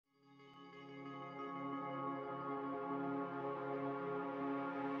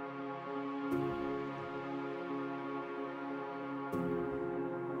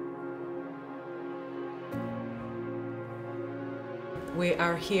We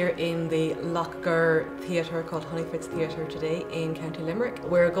are here in the Lough Gur theatre called Honeyfitz Theatre today in County Limerick.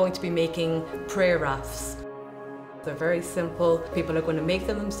 We're going to be making prayer rafts. They're very simple. People are going to make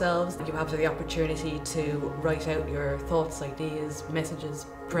them themselves. You have the opportunity to write out your thoughts, ideas, messages,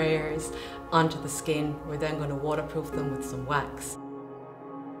 prayers onto the skin. We're then going to waterproof them with some wax.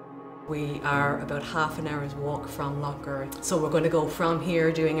 We are about half an hour's walk from Lough Gur. So we're going to go from here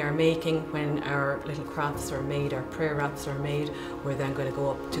doing our making. When our little crafts are made, our prayer rafts are made, we're then going to go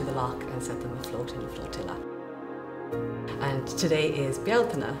up to the loch and set them afloat in a flotilla. And today is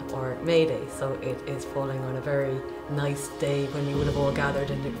Bealtaine, or May Day, so it is falling on a very nice day when we would have all gathered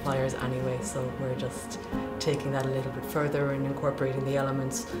and lit fires anyway, so we're just taking that a little bit further and incorporating the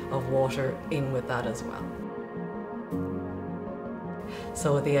elements of water in with that as well.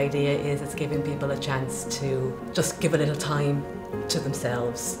 So the idea is it's giving people a chance to just give a little time to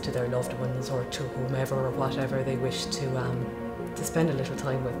themselves, to their loved ones, or to whomever or whatever they wish to spend a little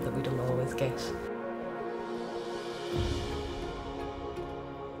time with that we don't always get.